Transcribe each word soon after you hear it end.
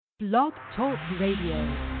Blog Talk Radio.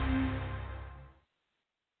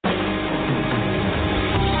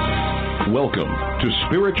 Welcome to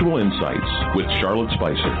Spiritual Insights with Charlotte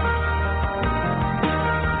Spicer.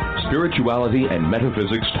 Spirituality and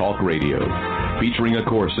Metaphysics Talk Radio, featuring A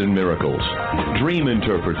Course in Miracles, dream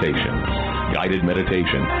interpretation, guided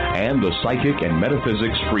meditation, and the Psychic and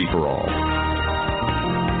Metaphysics Free-for-All.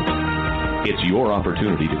 It's your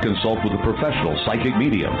opportunity to consult with a professional psychic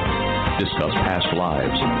medium, discuss past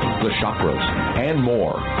lives, the chakras, and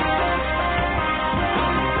more.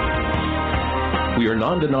 We are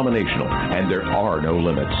non-denominational, and there are no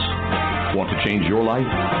limits. Want to change your life?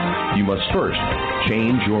 You must first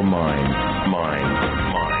change your mind.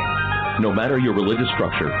 No matter your religious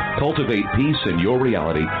structure, cultivate peace in your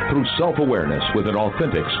reality through self-awareness with an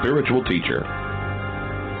authentic spiritual teacher.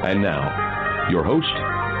 And now, your host,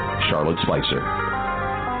 Charlotte Spicer.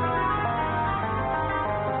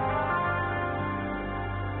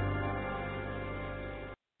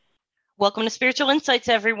 Welcome to Spiritual Insights,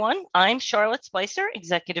 everyone. I'm Charlotte Spicer,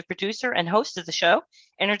 executive producer and host of the show,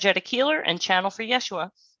 energetic healer and channel for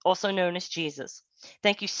Yeshua, also known as Jesus.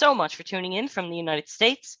 Thank you so much for tuning in from the United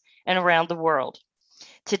States and around the world.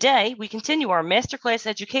 Today, we continue our masterclass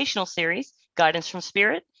educational series, Guidance from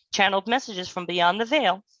Spirit, Channeled Messages from Beyond the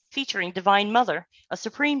Veil, featuring Divine Mother, a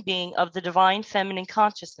supreme being of the divine feminine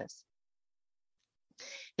consciousness.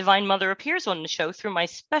 Divine Mother appears on the show through my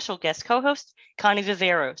special guest co-host, Connie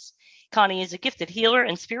Viveros. Connie is a gifted healer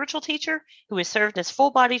and spiritual teacher who has served as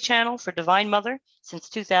full-body channel for Divine Mother since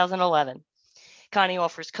 2011. Connie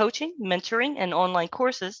offers coaching, mentoring, and online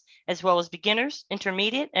courses, as well as beginners,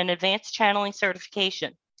 intermediate, and advanced channeling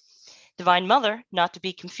certification. Divine Mother, not to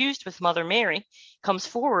be confused with Mother Mary, comes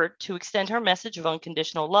forward to extend her message of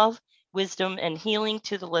unconditional love, wisdom, and healing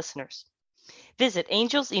to the listeners. Visit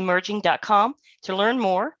angelsemerging.com to learn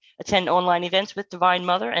more, attend online events with Divine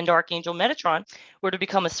Mother and Archangel Metatron, or to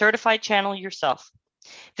become a certified channel yourself.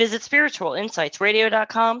 Visit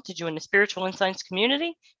spiritualinsightsradio.com to join the Spiritual Insights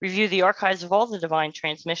community, review the archives of all the divine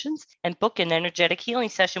transmissions, and book an energetic healing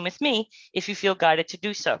session with me if you feel guided to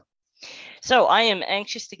do so. So I am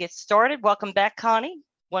anxious to get started. Welcome back, Connie.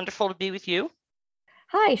 Wonderful to be with you.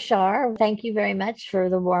 Hi, Char. Thank you very much for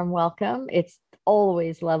the warm welcome. It's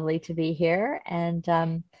always lovely to be here. And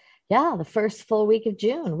the first full week of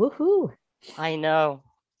June. Woohoo. I know.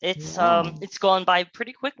 It's gone by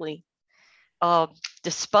pretty quickly.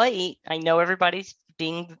 Despite, I know everybody's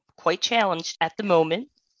being quite challenged at the moment.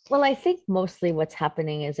 Well, I think mostly what's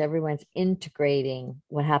happening is everyone's integrating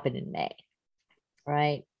what happened in May,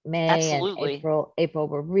 right? May Absolutely. and April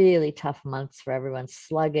were really tough months for everyone,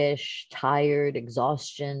 sluggish, tired,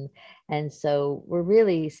 exhaustion. And so we're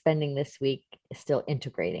really spending this week still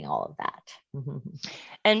integrating all of that.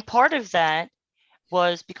 And part of that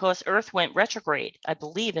was because Earth went retrograde, I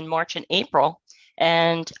believe, in March and April,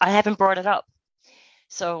 and I haven't brought it up.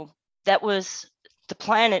 So that was the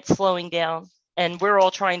planet slowing down, and we're all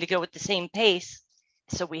trying to go at the same pace.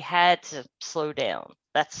 So we had to slow down.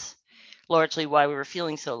 That's largely why we were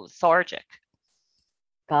feeling so lethargic.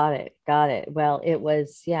 Got it. Well, it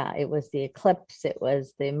was the eclipse, it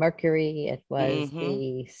was the Mercury, it was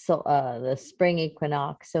the spring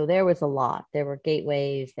equinox. So there was a lot. There were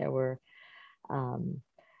gateways, there were a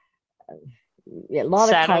lot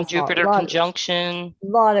Saturn, of Jupiter conjunction. A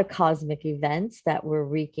lot of cosmic events that were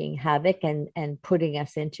wreaking havoc and putting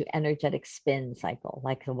us into energetic spin cycle,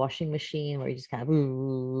 like the washing machine where you just kind of,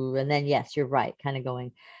 and then, yes, you're right, kind of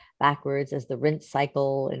going backwards as the rinse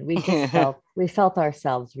cycle. And we just felt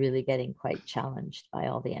ourselves really getting quite challenged by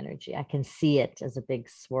all the energy. I can see it as a big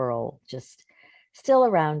swirl just still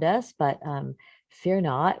around us, but fear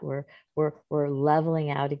not, we're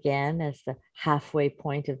leveling out again as the halfway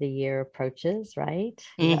point of the year approaches, right?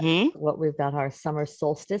 What we've got our summer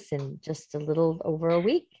solstice in just a little over a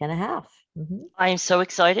week and a half. I am so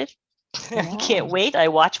excited. I can't wait. I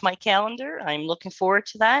watch my calendar. I'm looking forward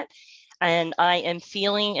to that. And I am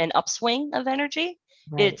feeling an upswing of energy.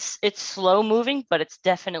 Right. It's slow moving, but it's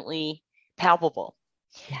definitely palpable.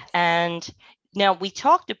 Yes. And now we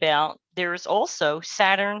talked about there's also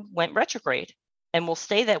Saturn went retrograde and will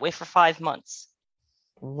stay that way for 5 months.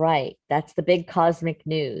 Right. That's the big cosmic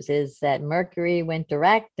news, is that Mercury went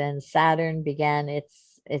direct and Saturn began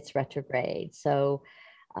its retrograde. So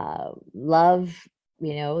love,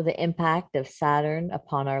 the impact of Saturn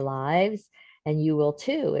upon our lives. And you will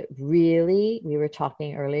too. It really, we were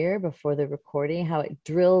talking earlier before the recording, how it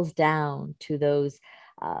drills down to those,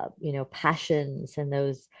 passions and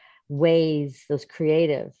those ways, those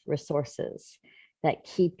creative resources that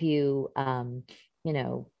keep you,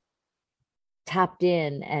 tapped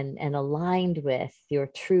in and aligned with your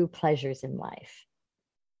true pleasures in life.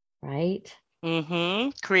 right?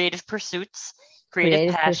 Creative pursuits,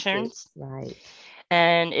 creative passions. Right.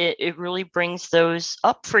 And it really brings those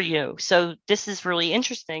up for you. So this is really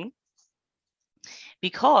interesting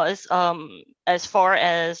because as far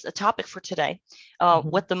as a topic for today,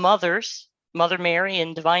 what the mothers, Mother Mary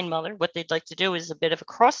and Divine Mother, what they'd like to do is a bit of a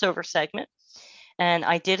crossover segment. And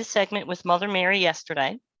I did a segment with Mother Mary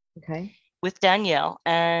yesterday with Danielle,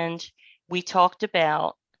 and we talked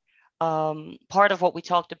about, part of what we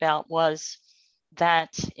talked about was that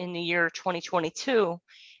in the year 2022,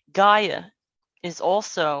 Gaia is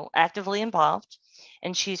also actively involved,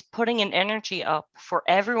 and she's putting an energy up for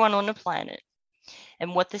everyone on the planet.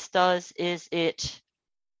 And what this does is it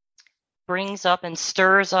brings up and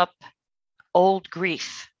stirs up old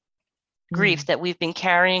grief that we've been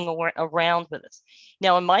carrying around with us.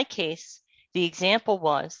 Now, in my case, the example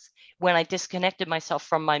was when I disconnected myself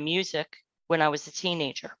from my music when I was a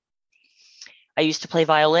teenager. I used to play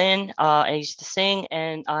violin, I used to sing,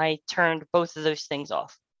 and I turned both of those things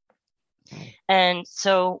off. And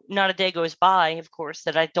so not a day goes by, of course,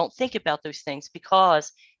 that I don't think about those things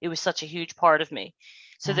because it was such a huge part of me.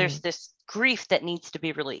 So there's this grief that needs to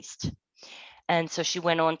be released. And so she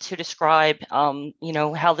went on to describe,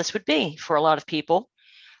 how this would be for a lot of people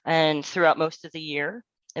and throughout most of the year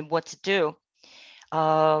and what to do.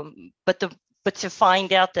 But to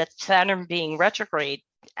find out that Saturn being retrograde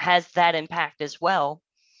has that impact as well,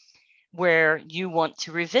 where you want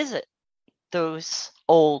to revisit those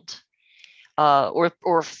old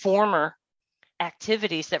or former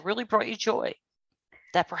activities that really brought you joy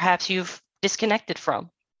that perhaps you've disconnected from.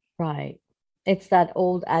 Right. It's that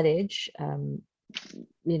old adage,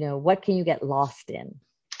 what can you get lost in?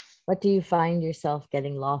 What do you find yourself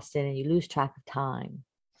getting lost in, and you lose track of time?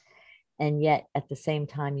 And yet at the same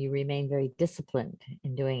time, you remain very disciplined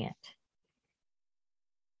in doing it.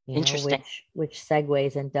 Interesting. Which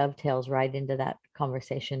segues and dovetails right into that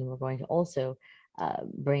conversation. We're going to also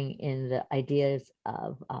bring in the ideas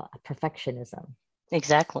of perfectionism.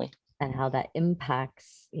 Exactly. And how that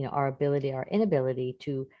impacts, our ability, our inability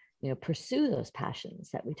to, pursue those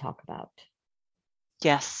passions that we talk about.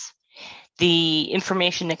 Yes. The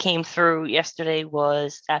information that came through yesterday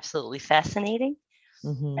was absolutely fascinating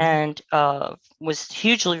and was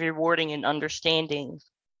hugely rewarding in understanding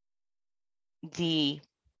the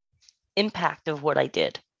impact of what I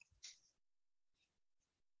did,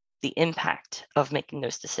 the impact of making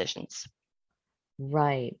those decisions.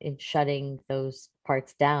 Right. In shutting those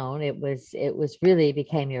parts down, it was really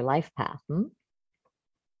became your life path.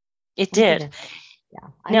 It did.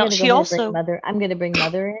 I'm going to bring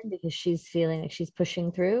Mother in because she's feeling like she's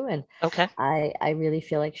pushing through, and I really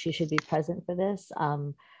feel like she should be present for this.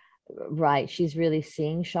 Right. She's really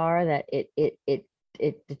seeing, Char, that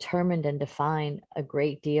it determined and defined a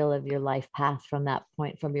great deal of your life path from that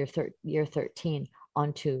point, from your year 13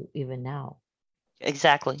 onto even now.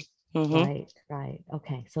 Exactly. Right.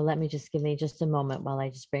 Okay. So give me just a moment while I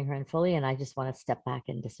just bring her in fully, and I just want to step back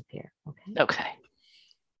and disappear. Okay.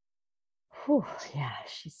 Whew, yeah,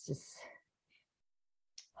 she's just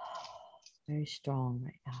very strong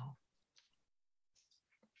right now.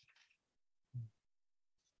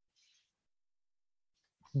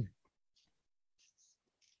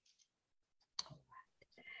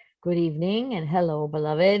 Good evening and hello,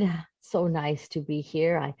 beloved. So nice to be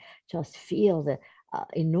here. I just feel the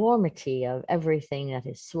enormity of everything that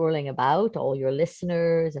is swirling about, all your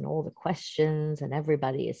listeners and all the questions, and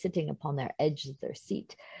everybody is sitting upon their edge of their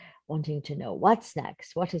seat, wanting to know what's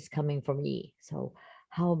next, what is coming for me. So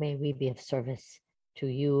how may we be of service to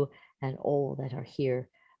you and all that are here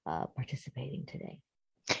participating today?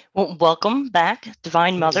 Well, welcome back,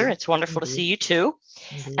 Divine Mother. It's wonderful to see you too.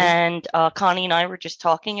 And Connie and I were just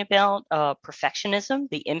talking about perfectionism,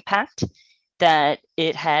 the impact that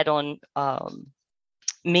it had on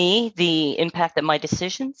me, the impact that my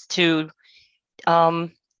decisions to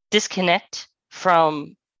disconnect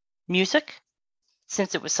from music,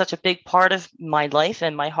 since it was such a big part of my life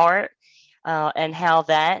and my heart, and how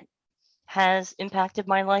that has impacted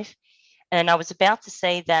my life. And I was about to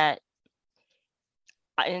say that,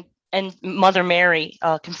 and Mother Mary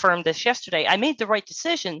confirmed this yesterday, I made the right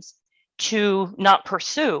decisions to not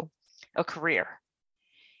pursue a career.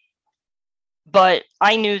 But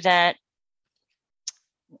I knew that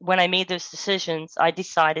when I made those decisions, I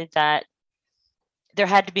decided that there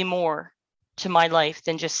had to be more to my life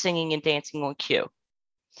than just singing and dancing on cue.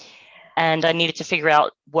 And I needed to figure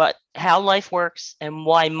out how life works and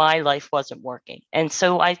why my life wasn't working. And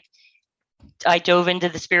so I dove into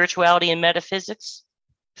the spirituality and metaphysics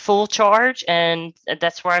full charge, and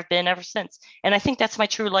that's where I've been ever since. And I think that's my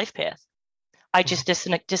true life path. I just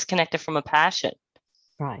disconnected from a passion.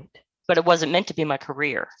 Right. but it wasn't meant to be my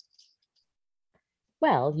career.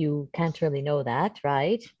 Well, you can't really know that,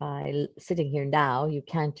 right? By sitting here now, you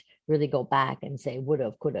can't really go back and say would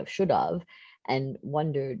have, could have, should have, and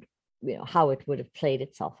wondered, how it would have played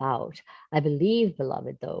itself out. I believe,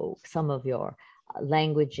 beloved, though, some of your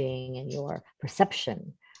languaging and your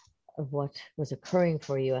perception of what was occurring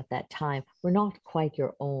for you at that time were not quite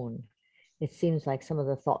your own. It seems like some of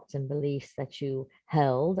the thoughts and beliefs that you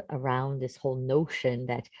held around this whole notion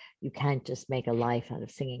that you can't just make a life out of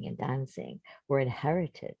singing and dancing were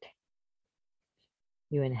inherited.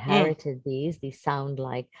 You inherited these sound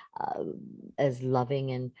like as loving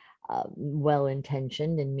and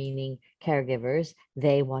well-intentioned and meaning caregivers.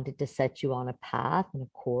 They wanted to set you on a path and a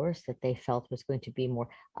course that they felt was going to be more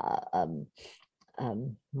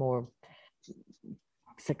more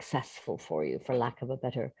successful for you, for lack of a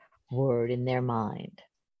better word, in their mind.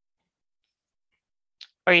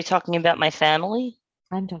 Are you talking about my family?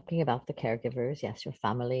 I'm talking about the caregivers, yes, your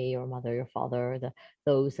family, your mother, your father,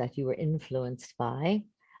 those that you were influenced by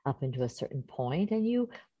up into a certain point, and you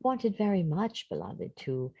wanted very much, beloved,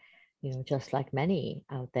 to, just like many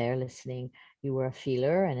out there listening, you were a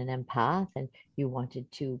feeler and an empath, and you wanted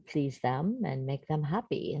to please them and make them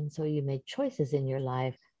happy, and so you made choices in your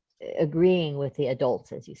life, agreeing with the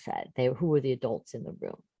adults, as you said. Who were the adults in the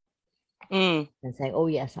room? And saying, oh,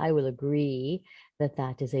 yes, I will agree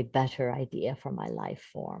that is a better idea for my life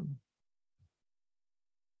form.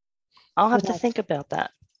 I'll have to think about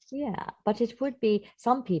that. Yeah, but it would be,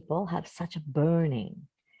 some people have such a burning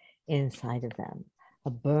inside of them,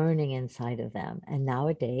 And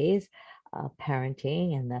nowadays,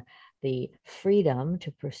 parenting and the freedom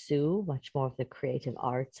to pursue much more of the creative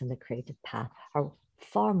arts and the creative path are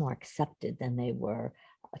far more accepted than they were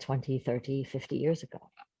 20, 30, 50 years ago.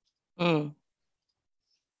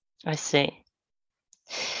 I see.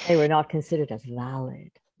 They were not considered as valid.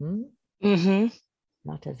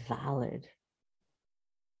 Not as valid.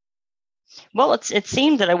 Well, it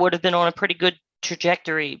seemed that I would have been on a pretty good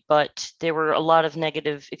trajectory, but there were a lot of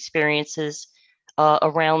negative experiences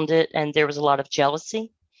around it, and there was a lot of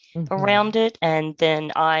jealousy around it. And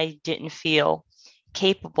then I didn't feel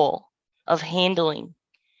capable of handling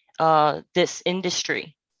this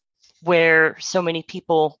industry where so many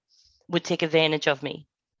people would take advantage of me.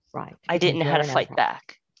 Right. I didn't know how to fight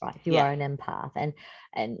back. Right. You are an empath.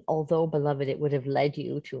 And although, beloved, it would have led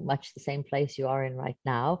you to much the same place you are in right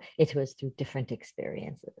now, it was through different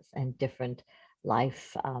experiences and different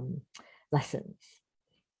life lessons.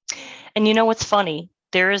 And you know what's funny?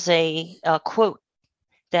 There is a quote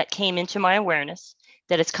that came into my awareness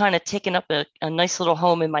that it's kind of taken up a nice little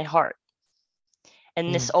home in my heart.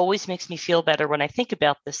 And this always makes me feel better when I think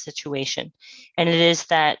about this situation. And it is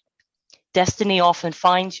that destiny often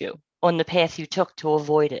finds you on the path you took to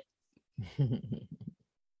avoid it. That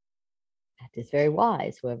is very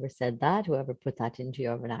wise. Whoever said that, whoever put that into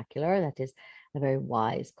your vernacular, that is a very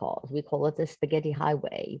wise cause. We call it the spaghetti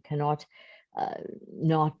highway. You cannot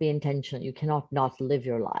not be intentional. You cannot not live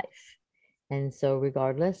your life. And so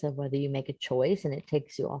regardless of whether you make a choice and it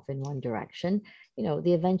takes you off in one direction,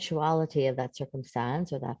 the eventuality of that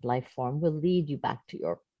circumstance or that life form will lead you back to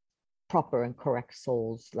your proper and correct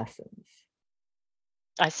soul's lessons.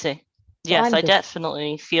 I see. Yes, I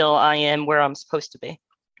definitely feel I am where I'm supposed to be.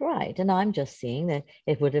 Right. And I'm just seeing that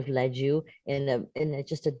it would have led you in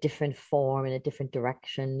just a different form, in a different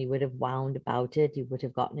direction. You would have wound about it. You would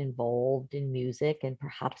have gotten involved in music and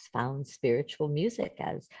perhaps found spiritual music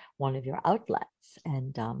as one of your outlets.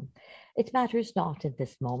 And it matters not at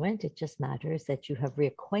this moment. It just matters that you have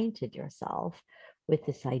reacquainted yourself with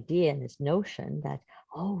this idea and this notion that,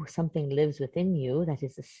 oh, something lives within you that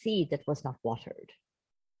is a seed that was not watered.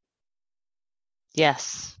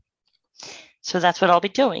 Yes. So that's what I'll be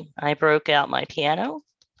doing. I broke out my piano.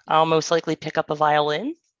 I'll most likely pick up a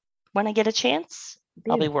violin when I get a chance.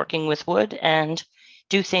 Beautiful. I'll be working with wood and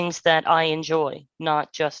do things that I enjoy,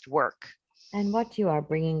 not just work. And what you are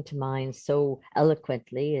bringing to mind so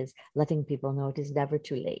eloquently is letting people know it is never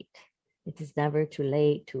too late. It is never too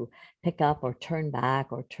late to pick up or turn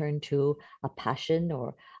back or turn to a passion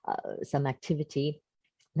or some activity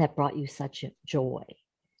that brought you such joy.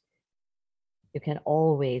 You can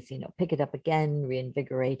always, pick it up again,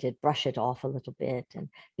 reinvigorate it, brush it off a little bit, and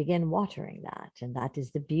begin watering that. And that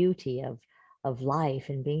is the beauty of life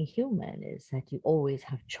and being human, is that you always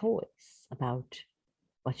have choice about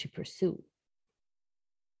what you pursue.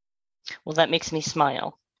 Well, that makes me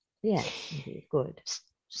smile. Yes, indeed. Good.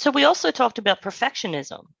 So we also talked about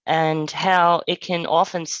perfectionism and how it can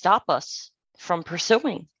often stop us from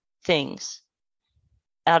pursuing things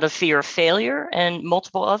out of fear of failure and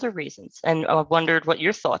multiple other reasons. And I wondered what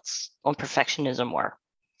your thoughts on perfectionism were.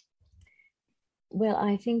 Well,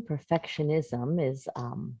 I think perfectionism is, what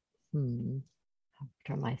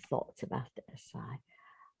are my thoughts about this?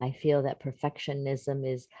 I feel that perfectionism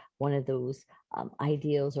is one of those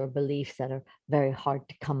ideals or beliefs that are very hard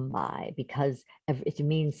to come by because it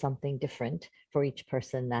means something different for each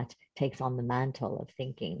person that takes on the mantle of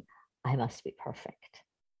thinking, I must be perfect.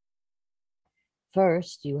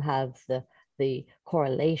 First, you have the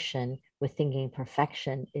correlation with thinking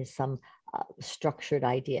perfection is some structured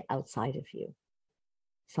idea outside of you.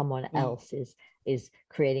 Someone else is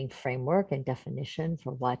creating framework and definition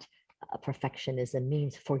for what perfectionism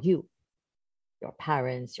means for you, your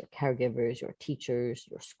parents, your caregivers, your teachers,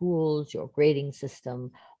 your schools, your grading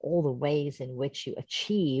system, all the ways in which you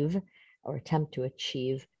achieve or attempt to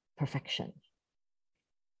achieve perfection.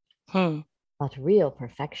 But real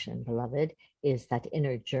perfection, beloved, is that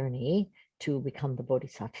inner journey to become the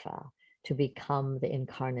bodhisattva, to become the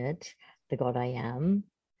incarnate, the God I am,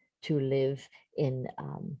 to live in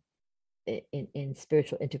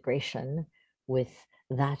spiritual integration with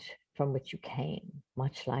that from which you came,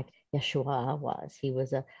 much like Yeshua was. He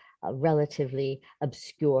was a relatively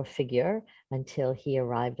obscure figure until he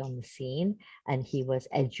arrived on the scene, and he was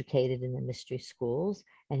educated in the mystery schools,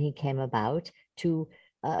 and he came about to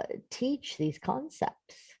teach these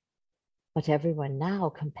concepts. But everyone now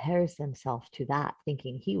compares themselves to that,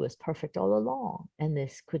 thinking he was perfect all along, and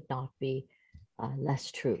this could not be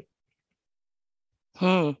less true.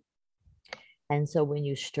 And so when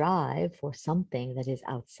you strive for something that is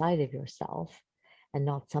outside of yourself and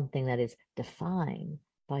not something that is defined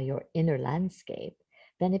by your inner landscape,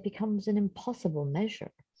 then it becomes an impossible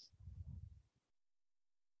measure.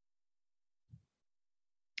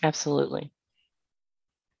 Absolutely.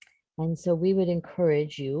 And so we would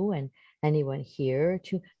encourage you and anyone here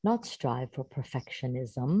to not strive for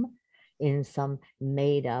perfectionism in some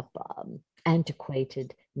made up,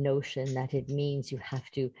 antiquated notion that it means you have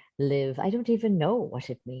to live. I don't even know what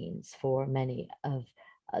it means for many of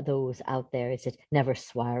those out there. Is it never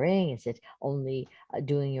swearing? Is it only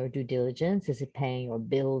doing your due diligence? Is it paying your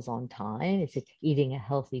bills on time? Is it eating a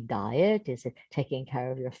healthy diet? Is it taking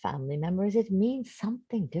care of your family members? It means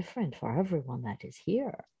something different for everyone that is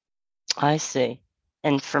here. I see.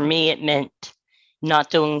 And for me, it meant not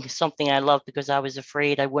doing something I love because I was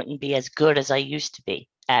afraid I wouldn't be as good as I used to be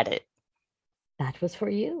at it. That was for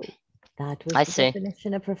you. That was I the see.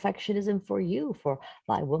 definition of perfectionism for you. For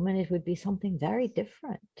my woman, it would be something very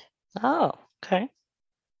different. Oh, okay.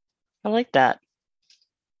 I like that.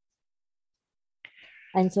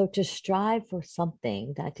 And so to strive for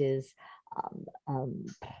something that is,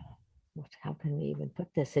 how can we even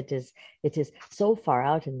put this? It is so far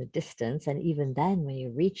out in the distance, and even then, when you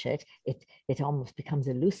reach it, it almost becomes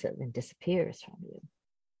elusive and disappears from you.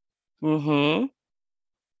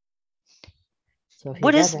 So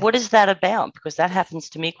what is that about? Because that happens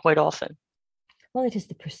to me quite often. Well, it is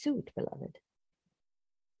the pursuit, beloved.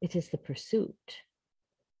 It is the pursuit.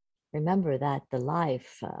 Remember that the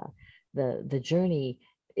life, the journey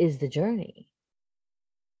is the journey.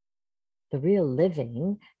 The real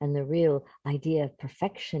living and the real idea of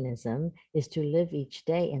perfectionism is to live each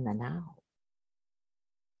day in the now.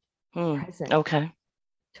 Present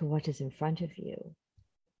to what is in front of you.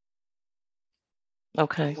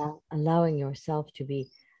 Allowing yourself to be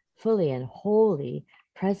fully and wholly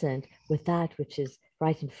present with that which is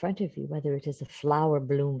right in front of you, whether it is a flower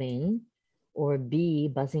blooming or a bee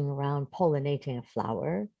buzzing around pollinating a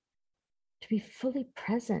flower, to be fully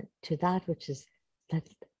present to that which is that,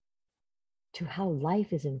 to how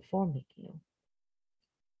life is informing you.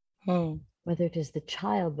 Whether it is the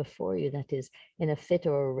child before you that is in a fit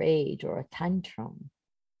or a rage or a tantrum,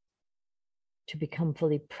 to become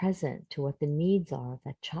fully present to what the needs are of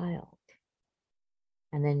that child.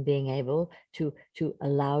 And then being able to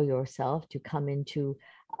allow yourself to come into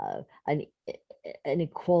an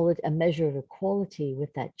equality, a measure of equality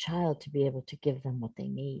with that child, to be able to give them what they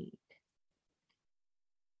need.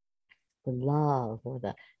 The love or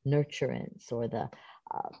the nurturance or the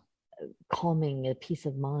calming, a peace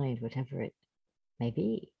of mind, whatever it may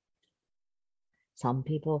be. Some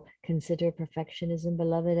people consider perfectionism,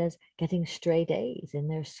 beloved, as getting straight A's in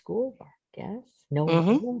their schoolwork, yes?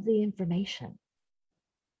 Knowing all the information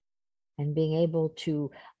and being able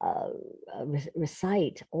to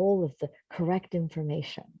recite all of the correct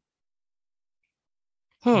information.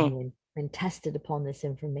 And when tested upon this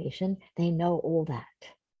information, they know all that.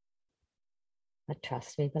 But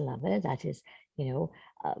trust me, beloved, that is,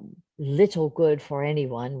 little good for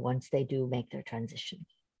anyone once they do make their transition.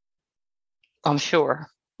 I'm sure.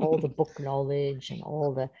 All the book knowledge and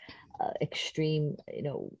all the extreme,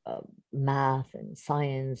 math and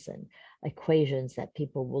science and equations that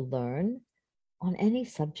people will learn on any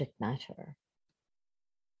subject matter.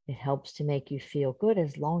 It helps to make you feel good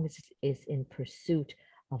as long as it is in pursuit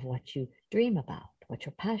of what you dream about, what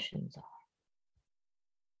your passions are.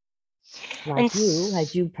 Like you,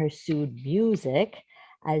 had you pursued music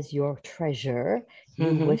as your treasure,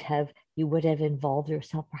 you would have involved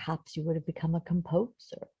yourself. Perhaps you would have become a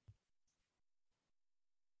composer.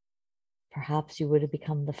 Perhaps you would have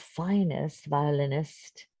become the finest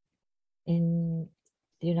violinist in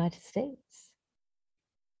the United States.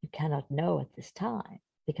 You cannot know at this time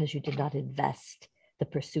because you did not invest the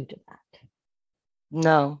pursuit of that.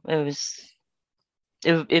 No,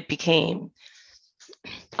 it became,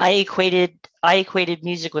 I equated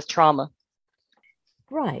music with trauma.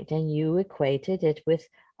 Right, and you equated it with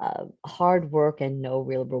hard work and no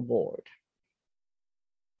real reward.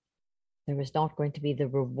 There was not going to be the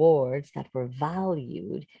rewards that were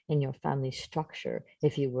valued in your family structure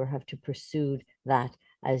if you were have to pursue that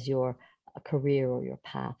as your career or your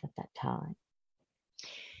path at that time.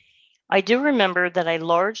 I do remember that I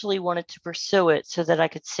largely wanted to pursue it so that I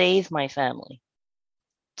could save my family,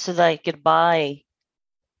 so that I could buy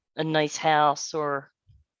a nice house or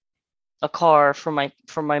a car for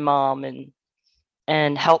my mom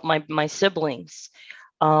and help my siblings.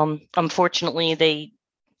 Unfortunately, they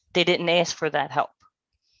didn't ask for that help,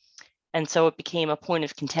 and so it became a point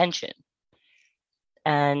of contention.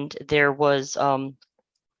 And there was a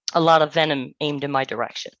lot of venom aimed in my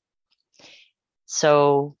direction.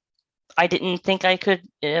 So I didn't think I could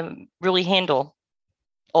really handle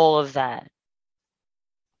all of that.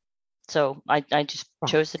 So I just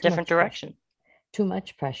chose a different direction. Too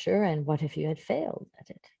much pressure. And what if you had failed at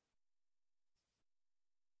it?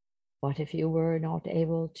 What if you were not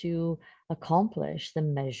able to accomplish the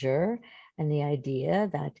measure and the idea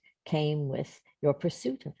that came with your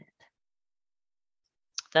pursuit of it?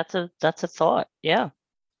 That's a thought. Yeah.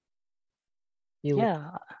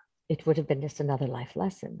 It would have been just another life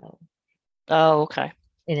lesson, though. Oh, okay.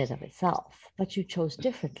 In and of itself, but you chose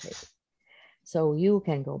differently. So you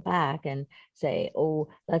can go back and say, oh,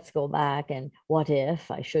 let's go back and what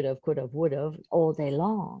if I should have, could have, would have, all day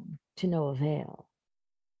long, to no avail.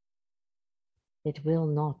 It will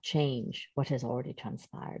not change what has already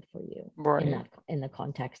transpired for you in the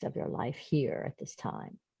context of your life here at this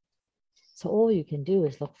time. So all you can do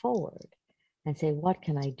is look forward and say, what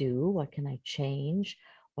can I do? What can I change?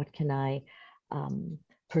 What can I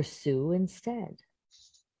pursue instead?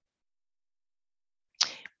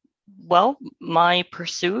 Well, my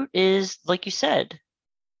pursuit is, like you said,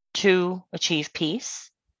 to achieve peace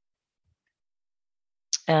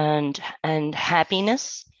and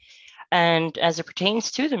happiness. And as it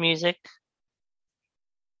pertains to the music,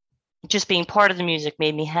 just being part of the music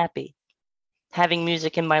made me happy. Having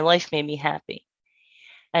music in my life made me happy.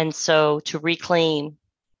 And so to reclaim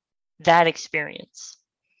that experience,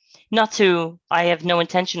 I have no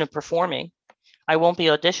intention of performing. I won't be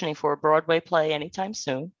auditioning for a Broadway play anytime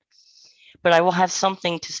soon, but I will have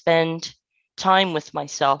something to spend time with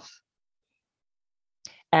myself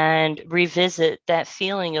and revisit that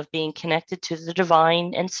feeling of being connected to the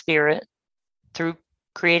divine and spirit through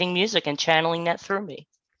creating music and channeling that through me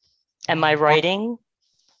and my writing.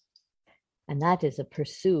 And that is a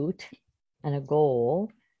pursuit and a goal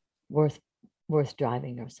worth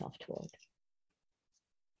driving yourself toward.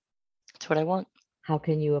 That's what I want. How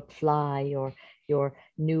can you apply your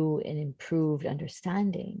new and improved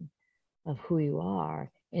understanding of who you are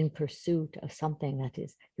in pursuit of something that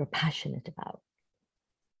is you're passionate about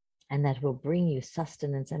and that will bring you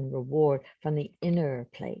sustenance and reward from the inner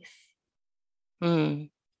place? And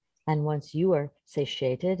once you are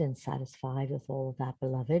satiated and satisfied with all of that,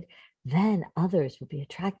 beloved, then others will be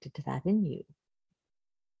attracted to that in you.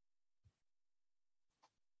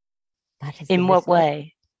 In what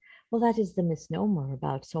way? Well, that is the misnomer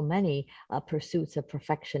about so many pursuits of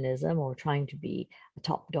perfectionism or trying to be a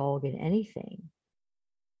top dog in anything.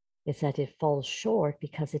 It's that it falls short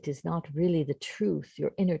because it is not really the truth,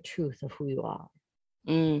 your inner truth of who you are.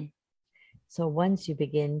 So once you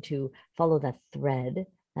begin to follow that thread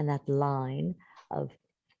and that line of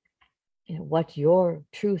what your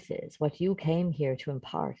truth is, what you came here to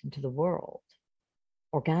impart into the world,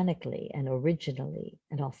 organically and originally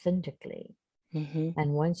and authentically.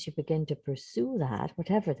 And once you begin to pursue that,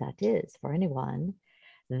 whatever that is for anyone,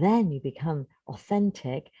 then you become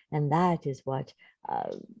authentic. And that is what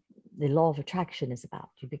the law of attraction is about.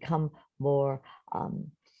 You become more of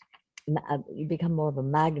a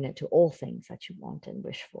magnet to all things that you want and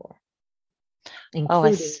wish for,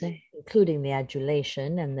 including the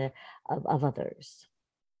adulation and of others.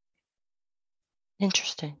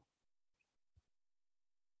 Interesting.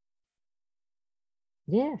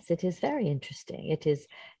 Yes, it is very interesting. It is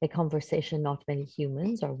a conversation not many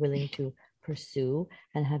humans are willing to pursue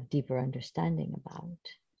and have deeper understanding about.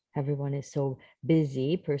 Everyone is so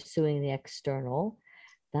busy pursuing the external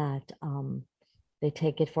that they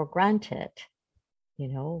take it for granted,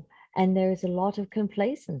 and there's a lot of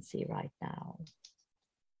complacency right now.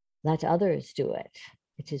 Let others do it.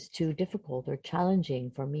 It is too difficult or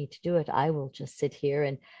challenging for me to do it. I will just sit here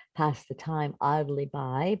and pass the time idly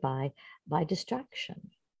by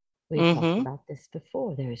distraction. We've talked about this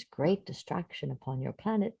before. There is great distraction upon your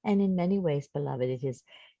planet, and in many ways, beloved, it is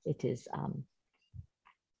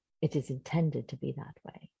intended to be that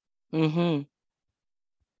way.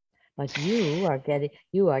 But you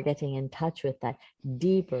are getting in touch with that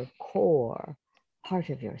deeper core part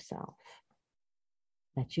of yourself,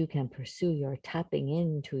 that you can pursue your tapping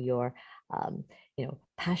into your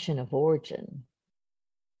passion of origin,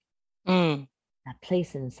 that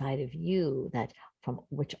place inside of you that from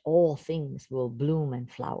which all things will bloom and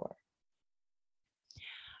flower.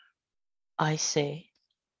 I see.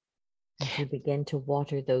 As you begin to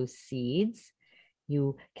water those seeds,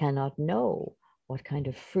 you cannot know what kind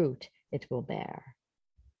of fruit it will bear,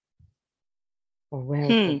 or where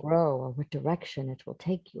it will grow, or what direction it will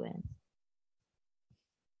take you in.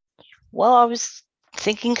 Well, I was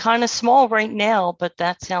thinking kind of small right now, but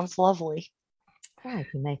that sounds lovely. Right.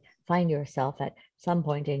 You may find yourself at some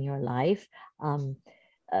point in your life in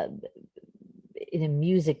a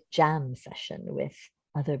music jam session with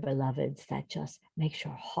other beloveds that just makes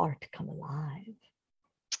your heart come alive.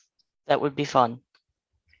 That would be fun.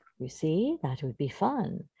 You see, that would be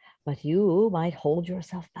fun, but you might hold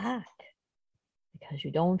yourself back because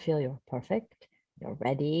you don't feel you're perfect, you're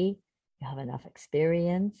ready, you have enough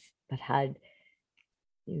experience, but had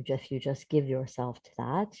you just give yourself to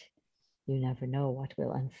that, you never know what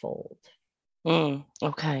will unfold.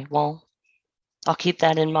 Okay, well, I'll keep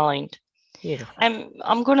that in mind. Beautiful.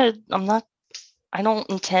 I don't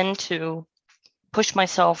intend to push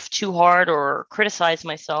myself too hard or criticize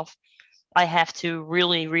myself. I have to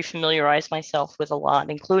really refamiliarize myself with a lot,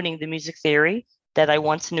 including the music theory that I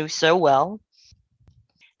once knew so well,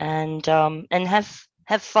 and have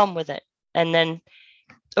fun with it. And then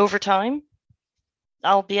over time,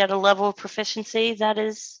 I'll be at a level of proficiency that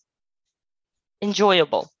is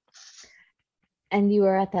enjoyable. And you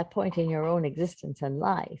are at that point in your own existence and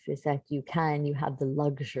life, is that you have the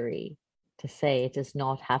luxury to say it does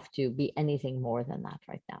not have to be anything more than that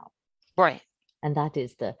right now. Right. And that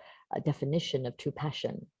is the definition of true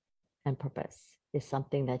passion and purpose, is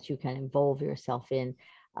something that you can involve yourself in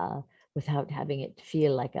without having it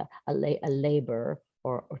feel like a labor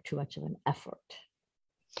or too much of an effort.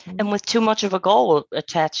 And with too much of a goal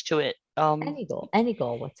attached to it. Any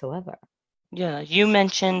goal whatsoever. Yeah, you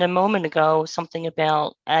mentioned a moment ago something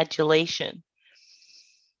about adulation.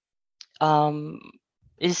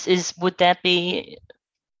 Would that be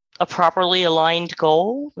a properly aligned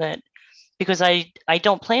goal? Because I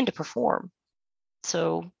don't plan to perform,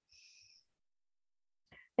 so.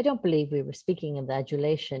 I don't believe we were speaking of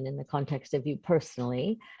adulation in the context of you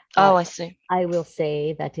personally. Oh, I see. I will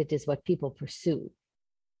say that it is what people pursue.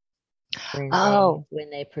 When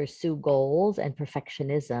they pursue goals, and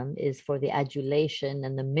perfectionism is for the adulation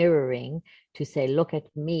and the mirroring to say, look at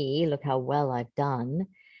me, look how well I've done.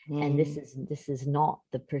 And this is not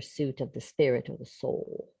the pursuit of the spirit or the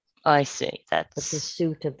soul. I see. That's the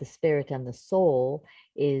pursuit of the spirit and the soul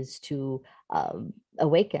is to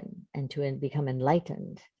awaken and to become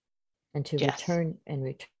enlightened and to return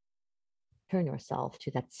yourself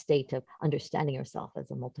to that state of understanding yourself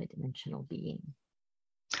as a multidimensional being.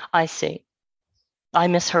 I see. I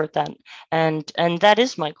misheard that. And that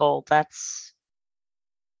is my goal. That's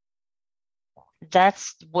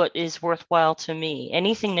what is worthwhile to me.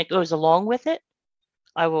 Anything that goes along with it,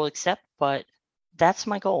 I will accept, but that's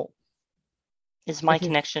my goal, is my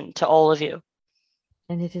connection to all of you.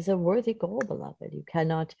 And it is a worthy goal, beloved. You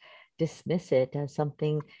cannot dismiss it as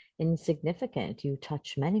something insignificant. You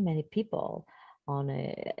touch many, many people on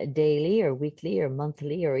a daily or weekly or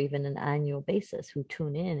monthly or even an annual basis who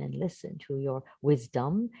tune in and listen to your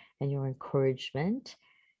wisdom and your encouragement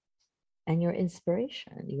and your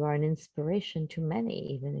inspiration. You are an inspiration to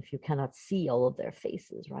many, even if you cannot see all of their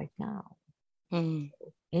faces right now. In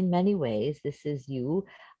many ways, this is you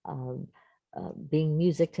being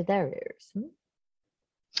music to their ears.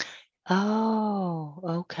 Oh,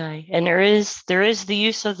 okay. And there is the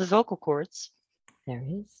use of the vocal cords. There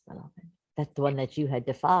is, beloved. That's the one that you had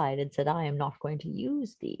defied and said, I am not going to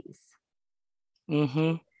use these.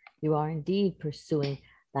 You are indeed pursuing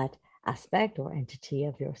that aspect or entity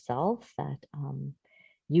of yourself that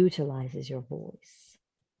utilizes your voice.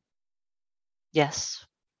 Yes.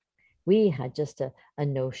 We had just a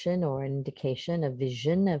notion or an indication, a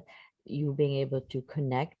vision of you being able to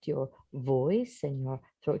connect your voice and your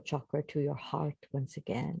throat chakra to your heart once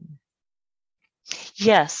again.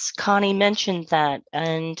 Yes, Connie mentioned that,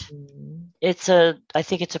 and Mm. I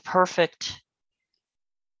think it's a perfect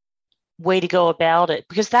way to go about it,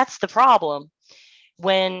 because that's the problem.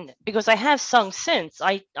 Because I have sung since.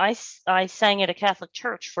 I sang at a Catholic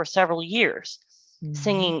church for several years,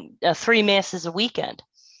 singing 3 masses a weekend.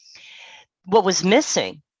 What was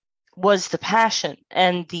missing was the passion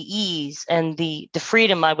and the ease and the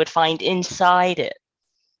freedom I would find inside it.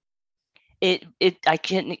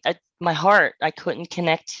 My heart, I couldn't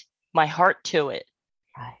connect my heart to it.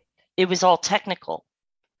 Right. It was all technical.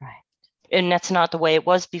 Right. And that's not the way it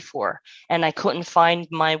was before. And I couldn't find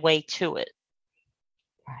my way to it.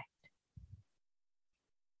 Right.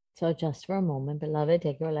 So just for a moment, beloved,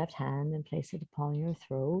 take your left hand and place it upon your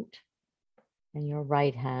throat. And your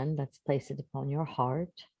right hand, let's place it upon your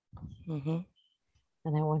heart. Mm-hmm.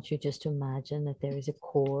 And I want you just to imagine that there is a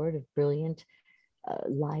cord of brilliant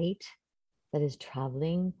light that is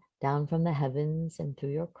traveling down from the heavens and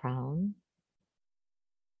through your crown.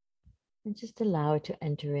 And just allow it to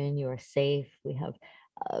enter in. You are safe. We have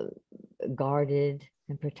guarded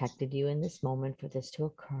and protected you in this moment for this to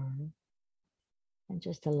occur. And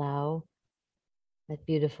just allow that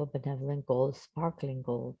beautiful, benevolent gold, sparkling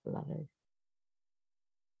gold, beloved,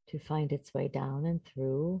 to find its way down and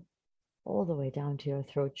through, all the way down to your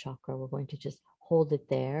throat chakra. We're going to just hold it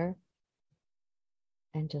there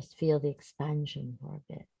and just feel the expansion for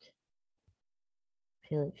a bit.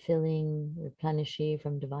 Feel it filling, replenishing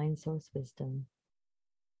from divine source wisdom.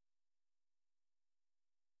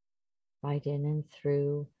 Right in and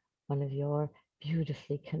through one of your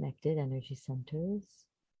beautifully connected energy centers.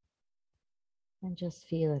 And just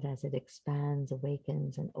feel it as it expands,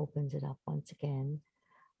 awakens, and opens it up once again.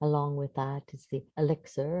 Along with that is the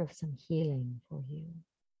elixir of some healing for you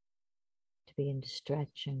to begin to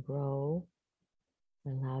stretch and grow.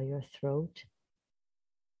 Allow your throat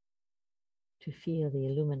to feel the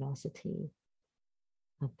luminosity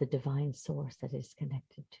of the divine source that is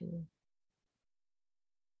connected to.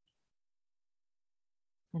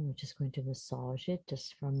 And we're just going to massage it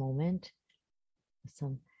just for a moment with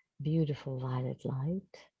some beautiful violet light,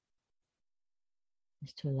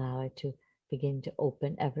 just to allow it to begin to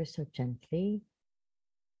open ever so gently.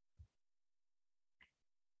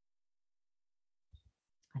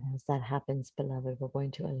 And as that happens, beloved, we're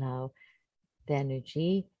going to allow the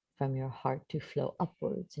energy from your heart to flow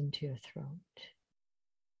upwards into your throat.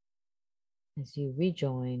 As you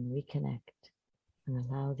rejoin, reconnect, and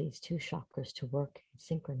allow these two chakras to work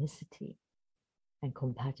in synchronicity and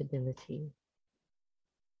compatibility.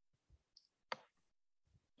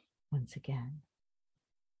 Once again.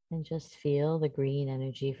 And just feel the green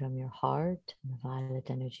energy from your heart and the violet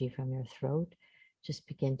energy from your throat just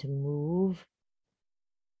begin to move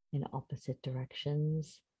in opposite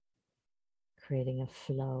directions, creating a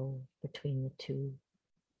flow between the two.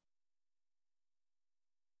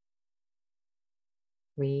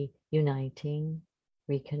 Reuniting,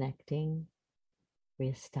 reconnecting,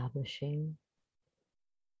 reestablishing.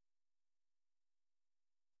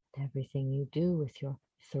 Everything you do with your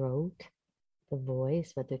throat, the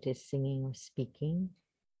voice, whether it is singing or speaking,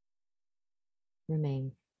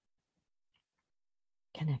 remain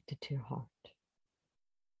connected to your heart.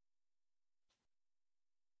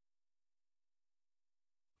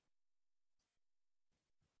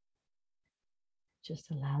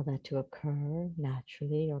 Just allow that to occur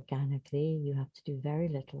naturally, organically. You have to do very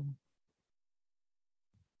little.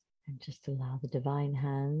 And just allow the divine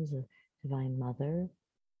hands of Divine Mother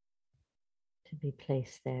to be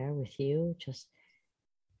placed there with you, just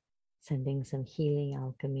sending some healing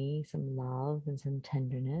alchemy, some love and some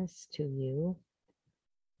tenderness to you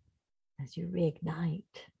as you reignite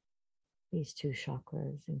these two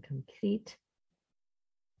chakras in complete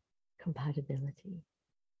compatibility.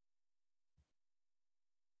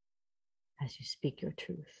 As you speak your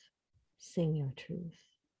truth, sing your truth,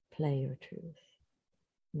 play your truth,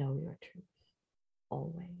 know your truth,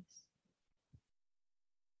 always.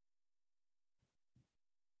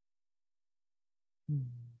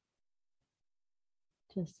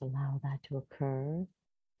 Just allow that to occur.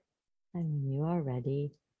 And when you are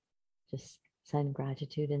ready, just send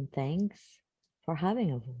gratitude and thanks for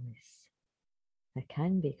having a voice that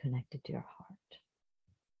can be connected to your heart.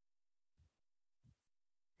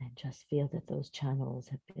 And just feel that those channels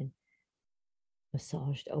have been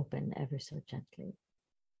massaged open ever so gently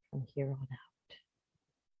from here on out,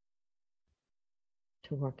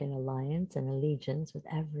 to work in alliance and allegiance with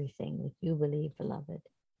everything that you believe, beloved,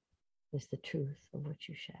 is the truth of what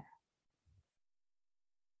you share.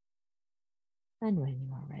 And when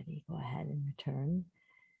you are ready, go ahead and return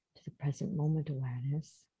to the present moment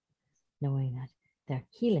awareness, knowing that their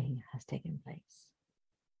healing has taken place.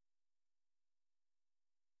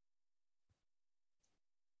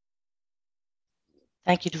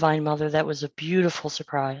 Thank you, Divine Mother. That was a beautiful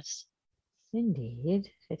surprise. Indeed,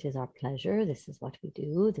 it is our pleasure. This is what we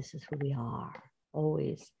do. This is who we are.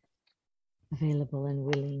 Always available and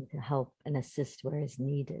willing to help and assist where is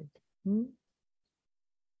needed.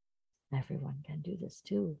 Everyone can do this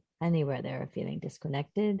too. Anywhere they're feeling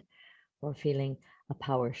disconnected or feeling a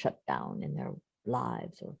power shut down in their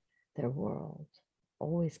lives or their world.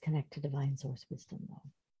 Always connect to divine source wisdom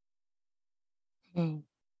though.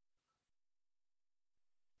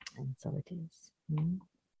 And so it is.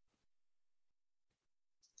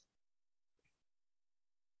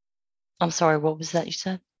 I'm sorry, what was that you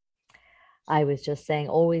said? I was just saying,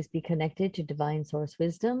 always be connected to divine source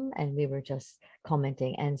wisdom. And we were just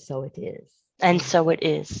commenting, and so it is. And so it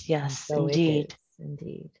is. Yes, so indeed. It is,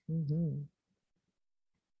 indeed.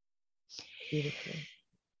 Beautifully.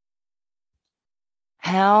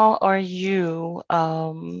 How are you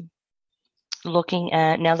looking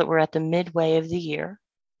at, now that we're at the midway of the year?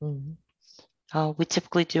 We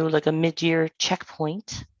typically do like a mid-year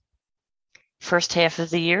checkpoint. First half of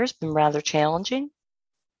the year has been rather challenging.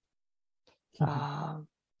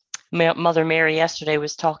 Mother Mary yesterday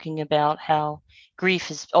was talking about how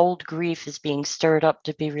old grief is being stirred up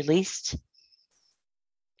to be released.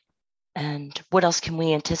 And what else can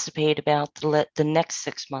we anticipate about the next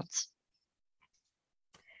 6 months?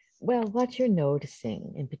 Well, what you're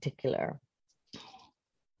noticing in particular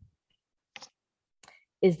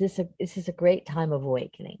is this is a great time of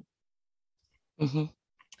awakening.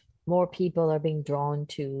 More people are being drawn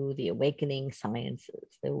to the awakening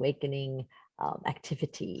sciences, the awakening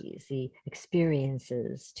activities, the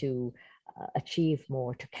experiences to achieve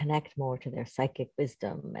more, to connect more to their psychic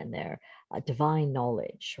wisdom and their divine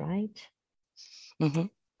knowledge, right?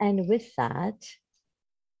 And with that,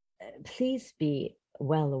 please be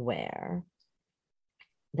well aware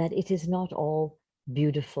that it is not all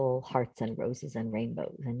beautiful hearts and roses and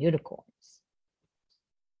rainbows and unicorns.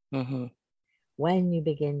 When you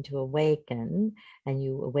begin to awaken and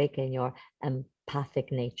you awaken your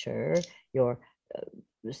empathic nature, your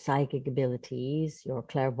psychic abilities, your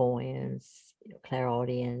clairvoyance, your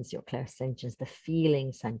clairaudience, your clairsentience, the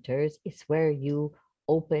feeling centers, it's where you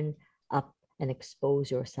open up and expose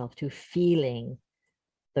yourself to feeling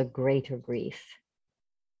the greater grief,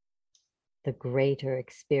 the greater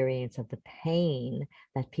experience of the pain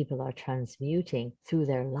that people are transmuting through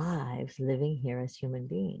their lives living here as human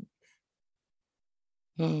beings.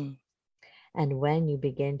 And when you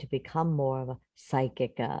begin to become more of a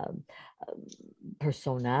psychic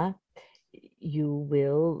persona, you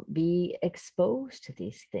will be exposed to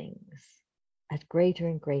these things at greater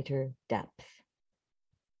and greater depth.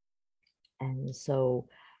 And so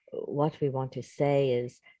what we want to say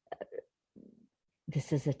is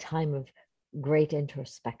this is a time of great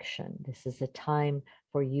introspection. This is a time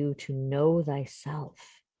for you to know thyself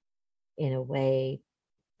in a way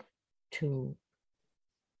to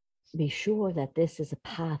be sure that this is a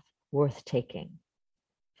path worth taking.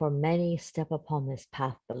 For many step upon this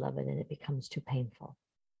path, beloved, and it becomes too painful.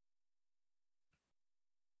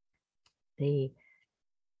 The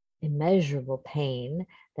immeasurable pain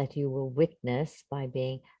that you will witness by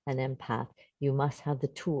being an empath, you must have the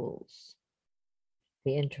tools,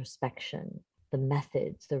 the introspection, the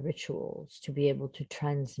methods, the rituals to be able to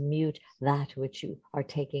transmute that which you are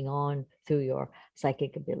taking on through your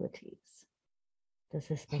psychic abilities. Does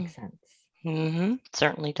this make sense?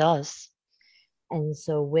 Certainly does. And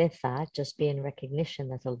so with that, just be in recognition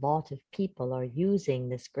that a lot of people are using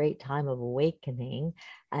this great time of awakening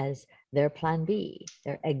as their plan B,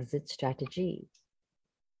 their exit strategy.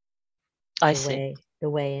 I see. The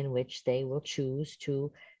way in which they will choose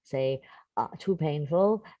to say, too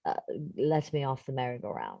painful, let me off the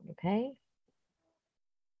merry-go-round, okay?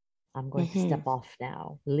 I'm going to step off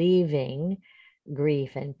now, leaving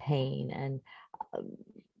grief and pain and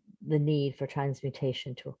the need for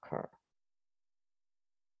transmutation to occur.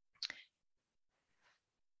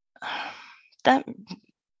 That,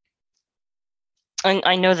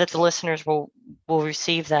 I know that the listeners will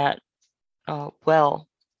receive that well.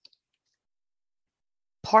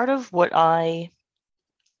 Part of what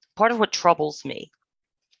troubles me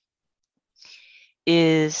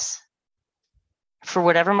is, for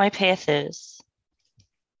whatever my path is,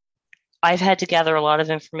 I've had to gather a lot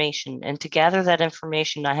of information, and to gather that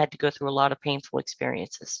information, I had to go through a lot of painful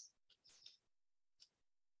experiences.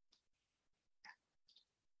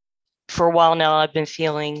 for a while now, I've been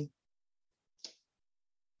feeling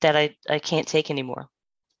that I can't take anymore.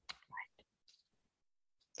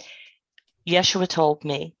 Yeshua told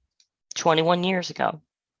me 21 years ago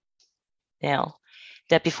now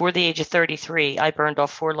that before the age of 33, I burned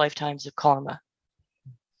off 4 lifetimes of karma.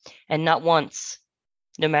 And not once,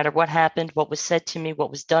 no matter what happened, what was said to me,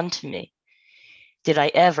 what was done to me, did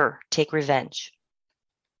I ever take revenge.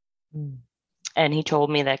 And he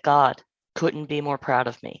told me that God couldn't be more proud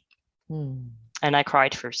of me. And I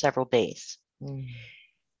cried for several days. The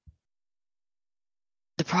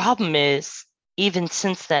problem is, even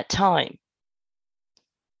since that time,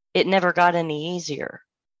 it never got any easier.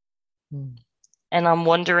 And I'm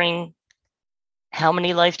wondering, how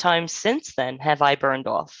many lifetimes since then have I burned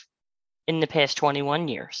off in the past 21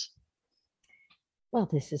 years? Well,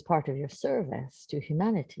 this is part of your service to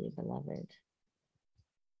humanity, beloved.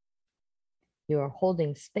 You are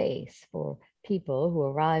holding space for people who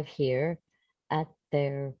arrive here at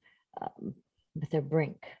their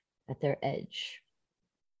brink, at their edge.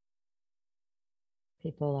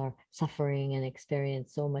 People are suffering and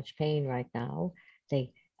experience so much pain right now.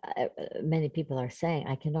 Many people are saying,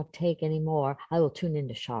 I cannot take any more. I will tune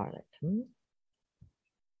into Charlotte.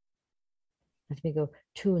 Let me go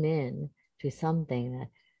tune in to something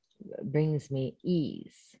that brings me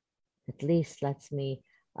ease, at least lets me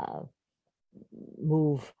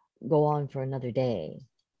go on for another day.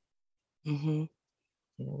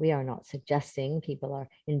 We are not suggesting people are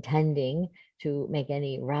intending to make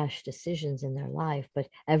any rash decisions in their life, but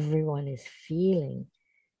everyone is feeling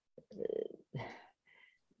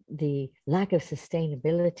the lack of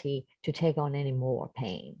sustainability to take on any more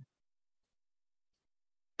pain.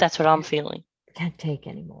 That's what I'm feeling. Can't take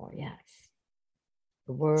any more, yes.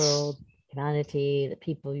 The world, humanity, the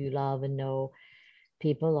people you love and know,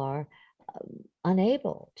 people are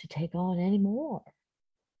unable to take on any more.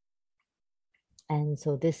 And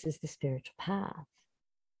so this is the spiritual path,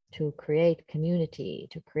 to create community,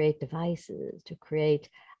 to create devices, to create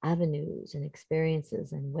avenues and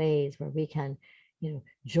experiences and ways where we can,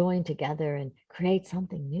 join together and create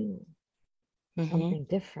something new, something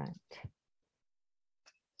different.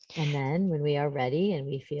 And then when we are ready and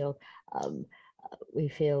we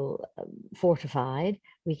feel fortified,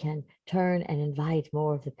 we can turn and invite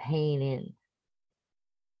more of the pain in.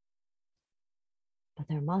 But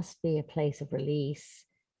there must be a place of release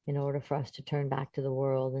in order for us to turn back to the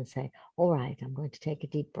world and say, all right, I'm going to take a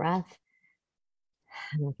deep breath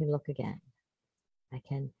and I can look again. I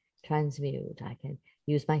can transmute. I can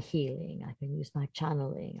use my healing. I can use my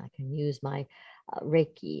channeling. I can use my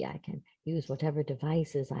Reiki. I can use whatever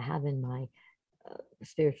devices I have in my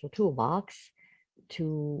spiritual toolbox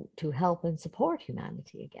to help and support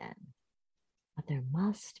humanity again. But there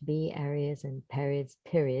must be areas and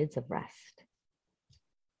periods of rest.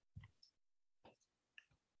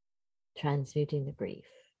 Transmuting the grief.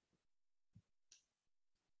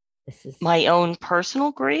 This is my own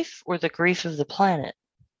personal grief or the grief of the planet?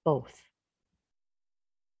 Both.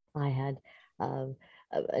 I had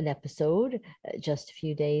an episode just a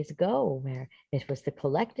few days ago where it was the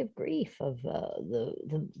collective grief of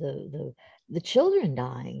the children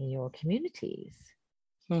dying in your communities.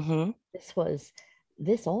 This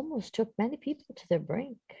almost took many people to their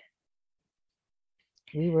brink.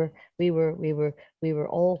 We were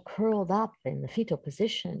all curled up in the fetal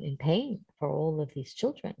position in pain for all of these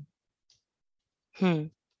children.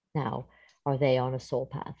 Now, are they on a soul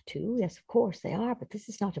path too? Yes, of course they are, but this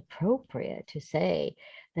is not appropriate to say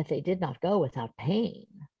that they did not go without pain.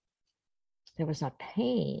 There was not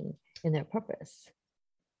pain in their purpose.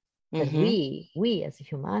 That we as a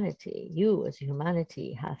humanity, you as a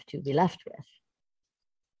humanity, have to be left with.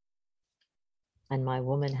 And my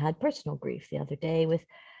woman had personal grief the other day with,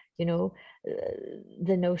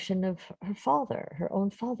 the notion of her father, her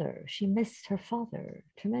own father. She missed her father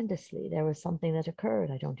tremendously. There was something that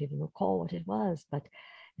occurred. I don't even recall what it was, but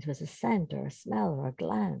it was a scent or a smell or a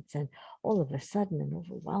glance. And all of a sudden, an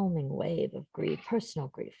overwhelming wave of grief, personal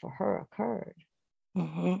grief for her occurred.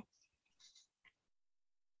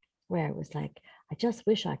 Where it was like, I just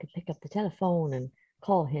wish I could pick up the telephone and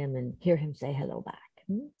call him and hear him say hello back.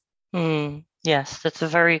 Yes, that's a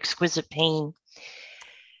very exquisite pain.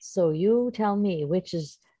 So you tell me, which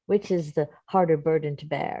is the harder burden to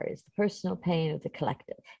bear? Is the personal pain or the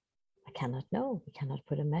collective? I cannot know. We cannot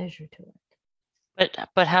put a measure to it.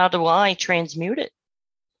 But how do I transmute it?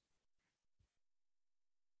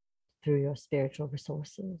 Through your spiritual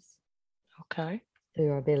resources. Okay. Through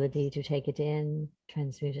your ability to take it in,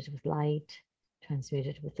 transmute it with light, transmute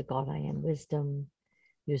it with the God I Am wisdom,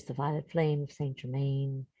 use the violet flame of Saint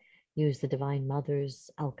Germain, use the Divine Mother's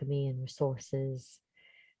alchemy and resources,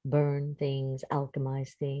 burn things,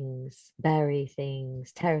 alchemize things, bury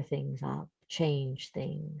things, tear things up, change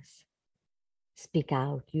things, speak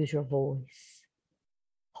out, use your voice,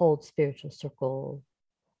 hold spiritual circles,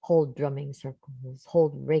 hold drumming circles,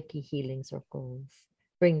 hold Reiki healing circles,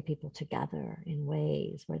 bring people together in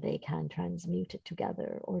ways where they can transmute it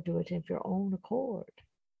together or do it of your own accord.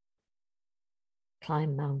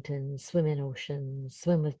 Climb mountains, swim in oceans,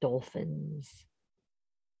 swim with dolphins,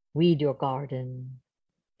 weed your garden,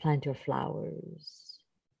 plant your flowers,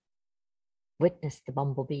 witness the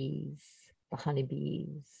bumblebees, the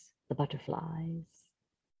honeybees, the butterflies,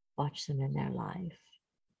 watch them in their life.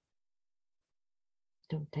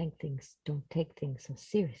 Don't take things so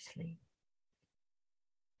seriously.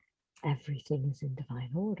 Everything is in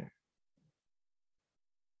divine order.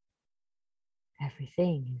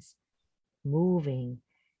 Everything is moving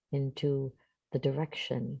into the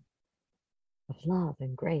direction of love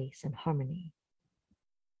and grace and harmony.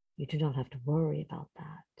 You do not have to worry about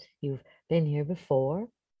that. You've been here before.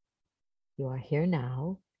 You are here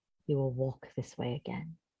now. You will walk this way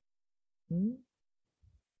again.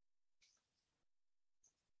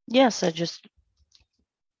 Yes,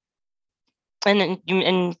 and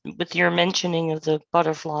with your mentioning of the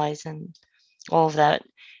butterflies and all of that,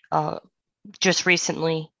 just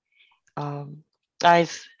recently,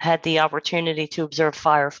 I've had the opportunity to observe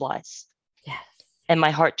fireflies. Yes. And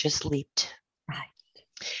my heart just leaped. Right.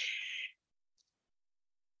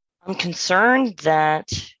 I'm concerned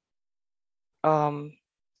that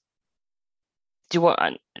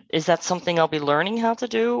is that something I'll be learning how to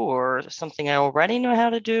do, or something I already know how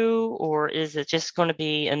to do, or is it just going to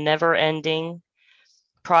be a never-ending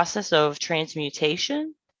process of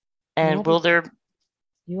transmutation? And will there?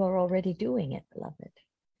 You are already doing it, beloved.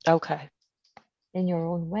 Okay. In your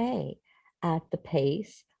own way, at the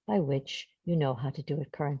pace by which you know how to do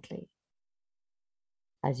it currently.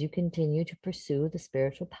 As you continue to pursue the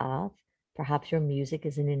spiritual path, perhaps your music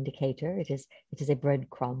is an indicator. It is a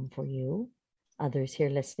breadcrumb for you. Others here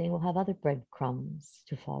listening will have other breadcrumbs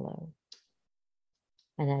to follow.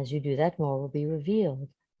 And as you do that, more will be revealed.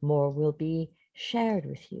 More will be shared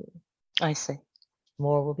with you. I see.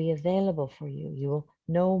 More will be available for you. You will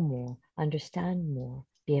know more, understand more,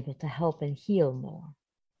 be able to help and heal more.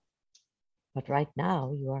 But right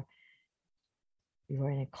now, you are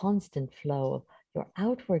in a constant flow of your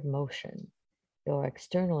outward motion. Your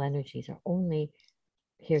external energies are only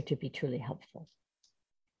here to be truly helpful.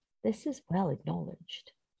 This is well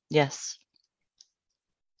acknowledged. Yes.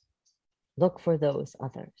 Look for those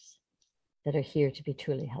others that are here to be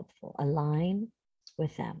truly helpful. Align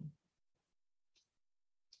with them.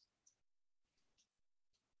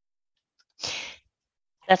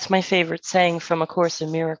 That's my favorite saying from A Course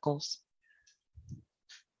in Miracles.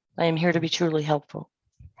 I am here to be truly helpful.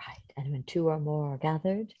 Right. And when two or more are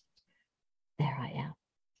gathered, there I am.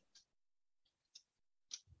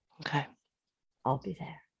 Okay. I'll be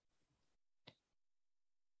there.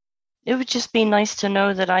 It would just be nice to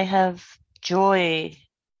know that I have joy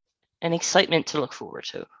and excitement to look forward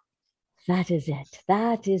to. That is it.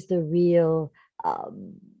 That is the real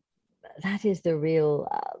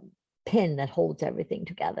pin that holds everything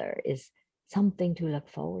together, is something to look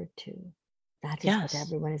forward to. That is what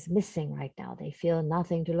everyone is missing right now. They feel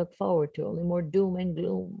nothing to look forward to, only more doom and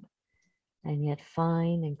gloom. And yet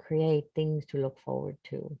find and create things to look forward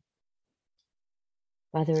to.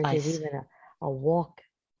 Whether it is even a walk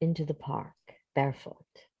into the park barefoot,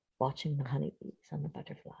 watching the honeybees and the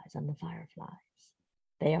butterflies and the fireflies.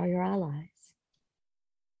 They are your allies.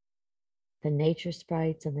 The nature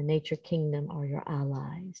sprites and the nature kingdom are your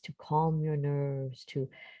allies to calm your nerves, to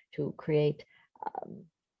create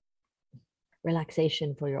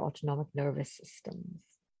relaxation for your autonomic nervous systems,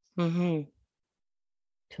 to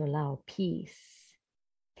allow peace,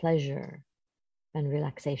 pleasure, and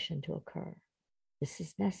relaxation to occur. This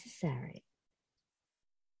is necessary.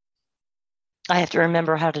 I have to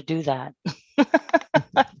remember how to do that.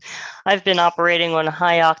 I've been operating on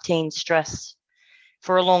high octane stress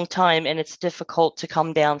for a long time, and it's difficult to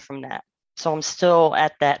come down from that. So I'm still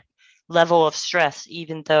at that level of stress,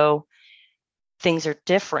 even though things are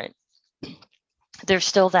different. There's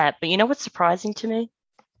still that. But you know what's surprising to me?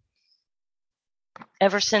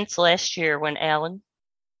 Ever since last year when Alan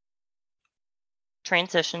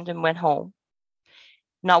transitioned and went home,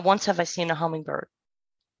 not once have I seen a hummingbird,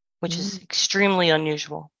 which is extremely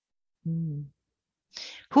unusual.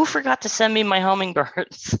 Who forgot to send me my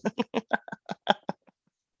hummingbirds?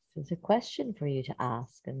 It's a question for you to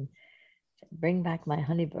ask, and bring back my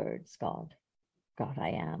honeybirds, God. God, I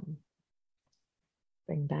am.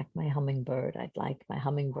 bring back my hummingbird. I'd like my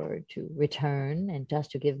hummingbird to return and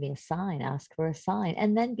just to give me a sign, ask for a sign,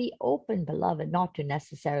 and then be open, beloved, not to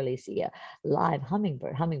necessarily see a live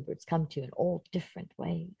hummingbird. Hummingbirds come to you in all different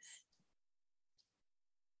ways.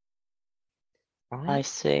 Right? I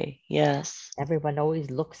see. Yes. Everyone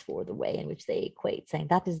always looks for the way in which they equate, saying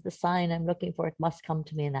that is the sign I'm looking for. It must come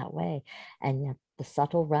to me in that way. And yet the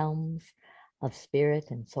subtle realms of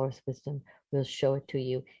spirit and source wisdom will show it to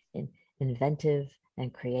you in inventive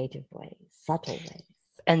and creative ways, subtle ways.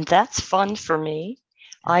 And that's fun for me.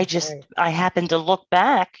 I happened to look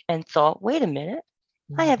back and thought, wait a minute,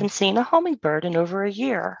 I haven't seen a hummingbird in over a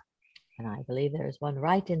year. And I believe there's one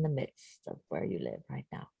right in the midst of where you live right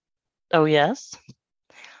now. Oh, yes.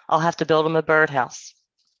 I'll have to build him a birdhouse.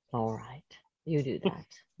 All right. You do that.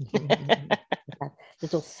 That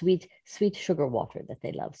little sweet sugar water that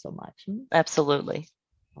they love so much. Absolutely.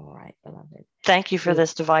 All right, beloved. Thank you for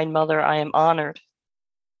this, Divine Mother. I am honored.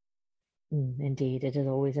 Indeed, it is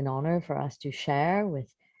always an honor for us to share with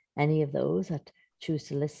any of those that choose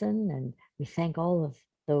to listen. And we thank all of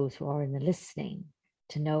those who are in the listening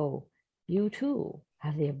to know you too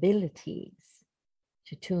have the abilities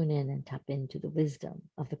to tune in and tap into the wisdom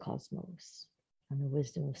of the cosmos and the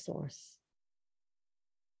wisdom of source.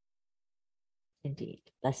 Indeed.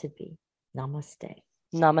 Blessed be. Namaste.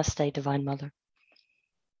 Namaste, Divine Mother.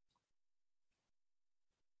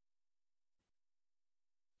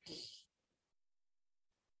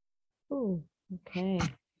 Oh, okay.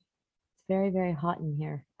 It's very, very hot in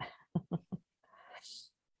here.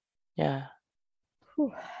 Yeah.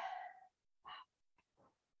 Whew.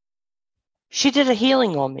 She did a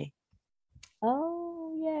healing on me.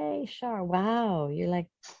 Oh, yay, Char. Wow. You're like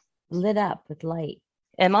lit up with light.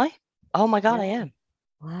 Am I? Oh my God, Yeah. I am.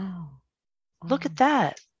 Wow. Look at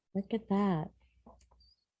that. Look at that.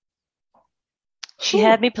 She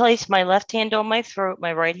had me place my left hand on my throat,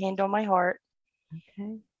 my right hand on my heart.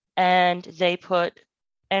 Okay. And they put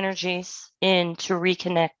energies in to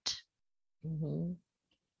reconnect. Mm-hmm.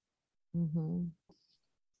 Mm-hmm.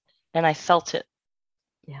 And I felt it.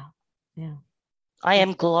 Yeah. Yeah. I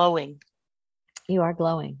am glowing. You are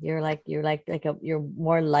glowing. You're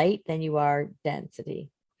more light than you are density.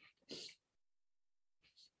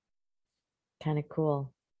 Kind of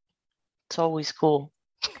cool. It's always cool.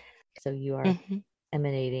 So you are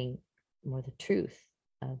emanating more the truth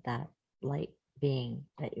of that light being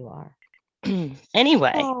that you are.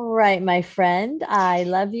 Anyway. All right, my friend. I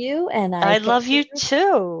love you, and I love you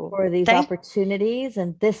too for these opportunities.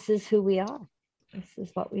 And this is who we are. This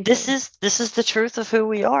is what we do. This is the truth of who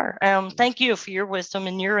we are. Thank you for your wisdom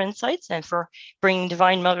and your insights and for bringing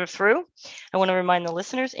Divine Mother through. I want to remind the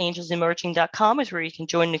listeners, angelsemerging.com is where you can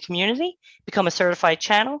join the community, become a certified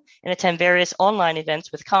channel, and attend various online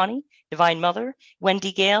events with Connie, Divine Mother,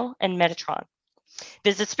 Wendy Gale, and Metatron.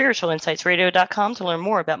 Visit spiritualinsightsradio.com to learn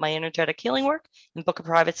more about my energetic healing work and book a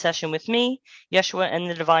private session with me, Yeshua, and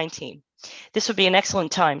the Divine Team. This would be an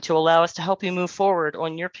excellent time to allow us to help you move forward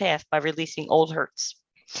on your path by releasing old hurts.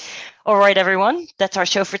 All right, everyone, that's our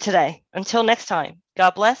show for today. Until next time,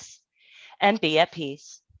 God bless and be at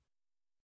peace.